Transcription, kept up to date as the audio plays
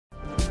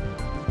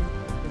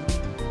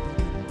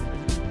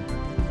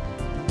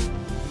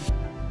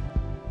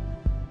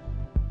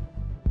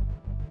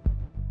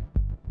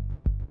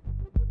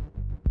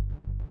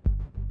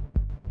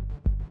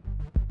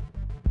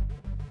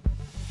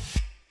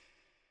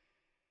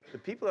The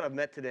people that I've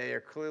met today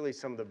are clearly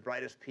some of the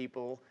brightest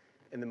people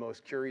and the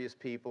most curious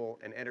people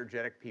and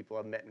energetic people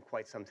I've met in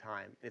quite some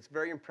time. It's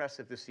very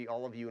impressive to see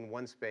all of you in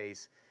one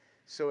space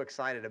so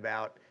excited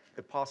about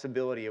the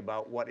possibility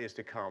about what is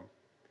to come.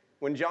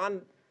 When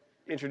John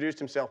introduced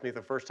himself to me for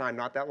the first time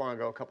not that long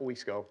ago, a couple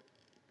weeks ago,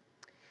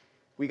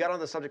 we got on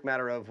the subject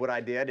matter of what I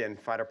did in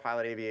fighter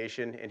pilot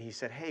aviation, and he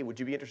said, hey, would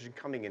you be interested in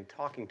coming and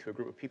talking to a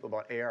group of people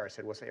about AR? I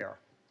said, what's AR?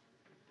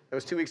 That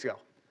was 2 weeks ago.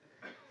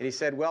 And he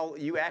said, well,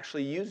 you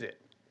actually use it.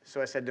 So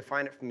I said,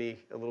 define it for me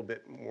a little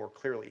bit more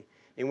clearly.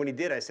 And when he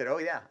did, I said, oh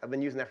yeah, I've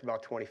been using that for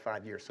about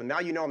 25 years. So now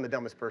you know I'm the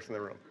dumbest person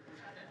in the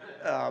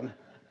room.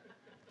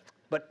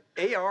 But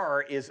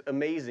AR is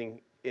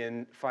amazing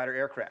in fighter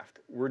aircraft.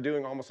 We're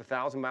doing almost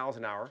 1,000 miles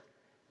an hour.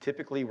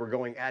 Typically, we're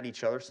going at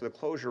each other, so the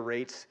closure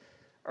rates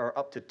are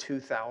up to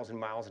 2,000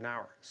 miles an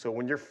hour. So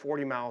when you're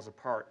 40 miles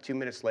apart, 2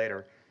 minutes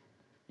later,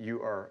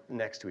 you are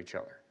next to each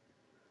other.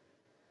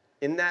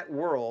 In that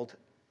world,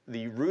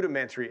 the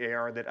rudimentary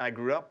AR that I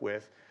grew up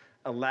with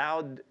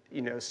allowed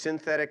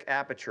synthetic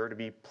aperture to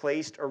be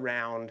placed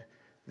around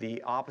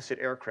the opposite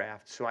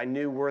aircraft, so I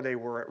knew where they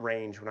were at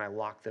range when I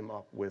locked them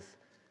up with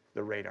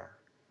the radar.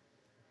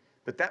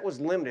 But that was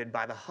limited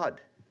by the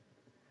HUD.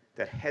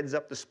 That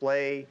heads-up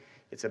display,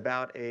 it's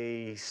about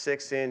a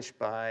 6-inch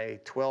by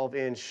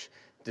 12-inch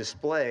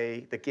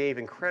display that gave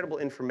incredible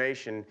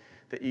information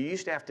that you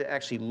used to have to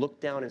actually look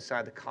down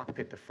inside the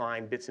cockpit to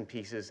find bits and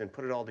pieces and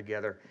put it all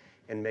together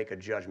and make a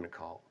judgment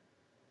call.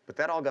 But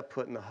that all got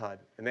put in the HUD.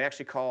 And they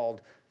actually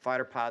called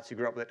fighter pilots who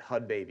grew up with it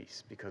HUD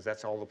babies, because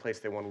that's all the place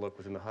they want to look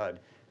within the HUD,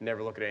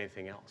 never look at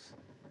anything else.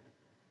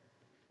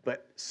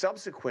 But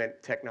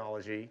subsequent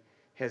technology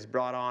has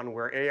brought on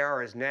where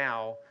AR is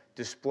now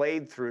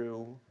displayed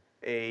through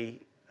a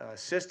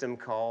system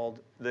called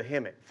the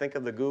HIMIT. Think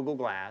of the Google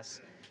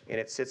Glass, and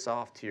it sits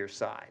off to your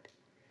side.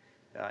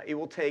 It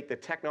will take the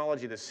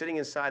technology that's sitting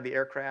inside the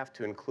aircraft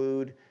to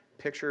include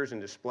pictures and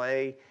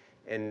display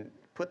and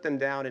put them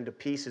down into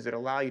pieces that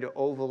allow you to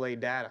overlay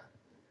data.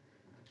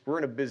 We're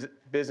in a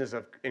business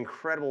of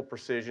incredible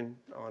precision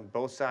on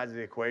both sides of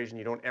the equation.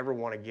 You don't ever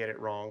want to get it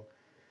wrong.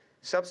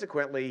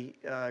 Subsequently,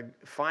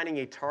 finding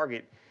a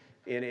target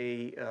in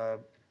a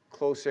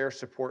close air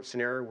support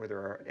scenario where there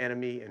are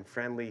enemy and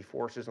friendly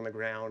forces on the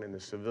ground and the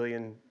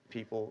civilian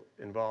people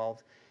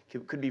involved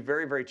could be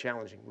very, very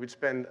challenging. We'd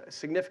spend a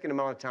significant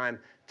amount of time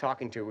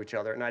talking to each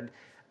other, and I'd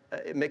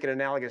make it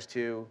analogous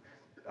to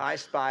I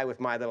spy with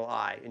my little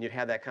eye, and you'd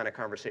have that kind of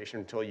conversation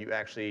until you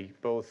actually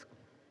both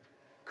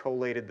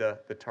collated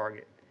the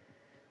target.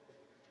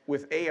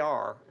 With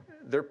AR,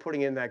 they're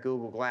putting in that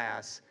Google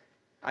Glass.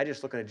 I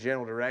just look in a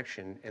general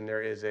direction, and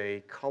there is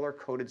a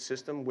color-coded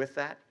system with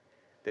that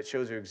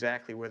shows you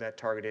exactly where that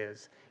target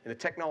is. And the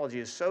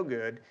technology is so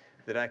good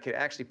that I could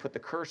actually put the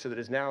cursor that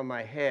is now in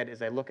my head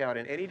as I look out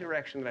in any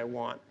direction that I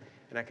want,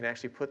 and I can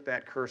actually put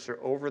that cursor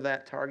over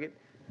that target.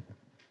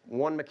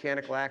 One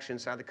mechanical action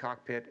inside the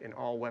cockpit, and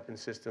all weapon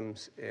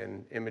systems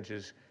and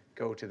images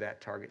go to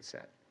that target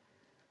set.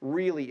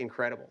 Really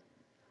incredible.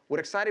 What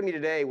excited me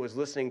today was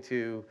listening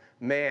to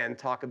Mann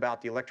talk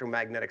about the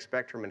electromagnetic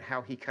spectrum and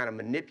how he kind of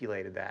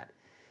manipulated that,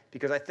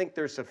 because I think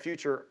there's a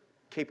future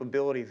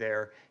capability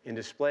there in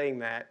displaying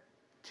that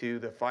to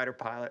the fighter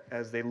pilot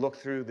as they look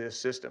through this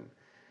system.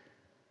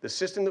 The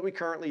system that we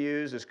currently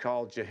use is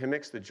called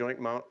JHMIX, the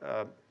Joint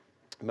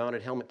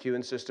Mounted Helmet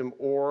Cueing System,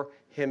 or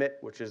HIMIT,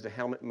 which is the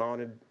Helmet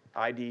Mounted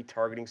ID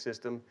Targeting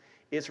System.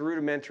 It's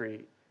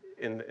rudimentary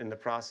in the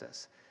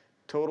process.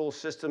 Total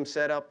system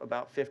setup,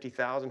 about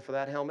 $50,000 for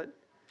that helmet.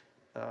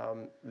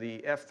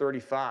 The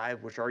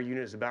F-35, which our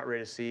unit is about ready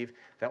to receive,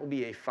 that will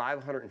be a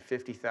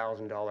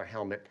 $550,000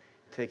 helmet,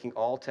 taking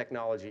all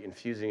technology and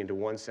fusing into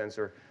one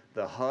sensor.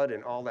 The HUD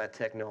and all that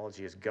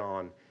technology is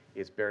gone.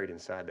 It's buried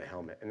inside the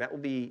helmet. And that will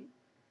be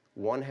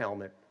one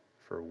helmet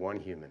for one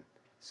human.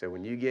 So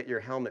when you get your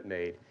helmet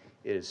made,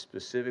 it is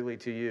specifically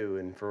to you,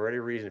 and for any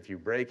reason, if you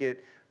break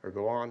it or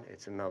go on,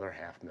 it's another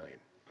 $500,000.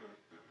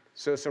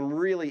 So some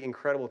really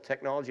incredible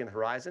technology on the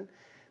horizon,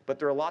 but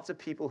there are lots of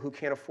people who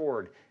can't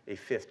afford a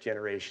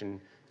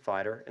 5th-generation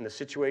fighter, and the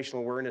situational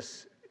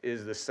awareness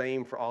is the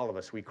same for all of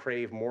us. We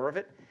crave more of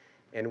it,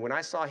 and when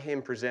I saw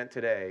him present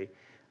today,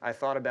 I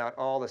thought about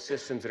all the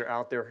systems that are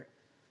out there,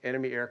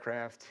 enemy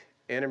aircraft,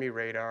 enemy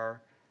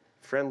radar,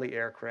 friendly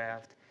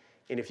aircraft,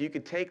 and if you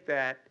could take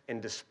that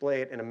and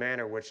display it in a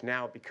manner which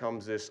now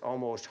becomes this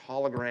almost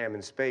hologram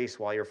in space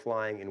while you're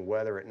flying in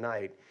weather at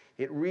night,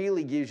 it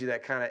really gives you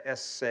that kind of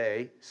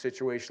SA,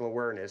 situational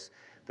awareness,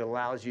 that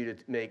allows you to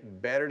make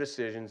better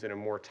decisions in a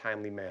more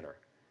timely manner.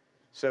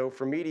 So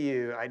from me to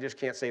you, I just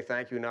can't say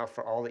thank you enough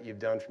for all that you've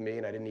done for me,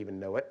 and I didn't even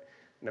know it,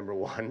 number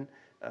one.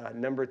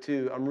 Number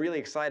two, I'm really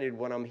excited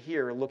when I'm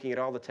here looking at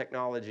all the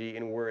technology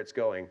and where it's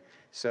going.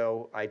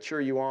 So I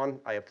cheer you on,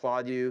 I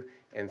applaud you,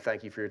 and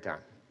thank you for your time.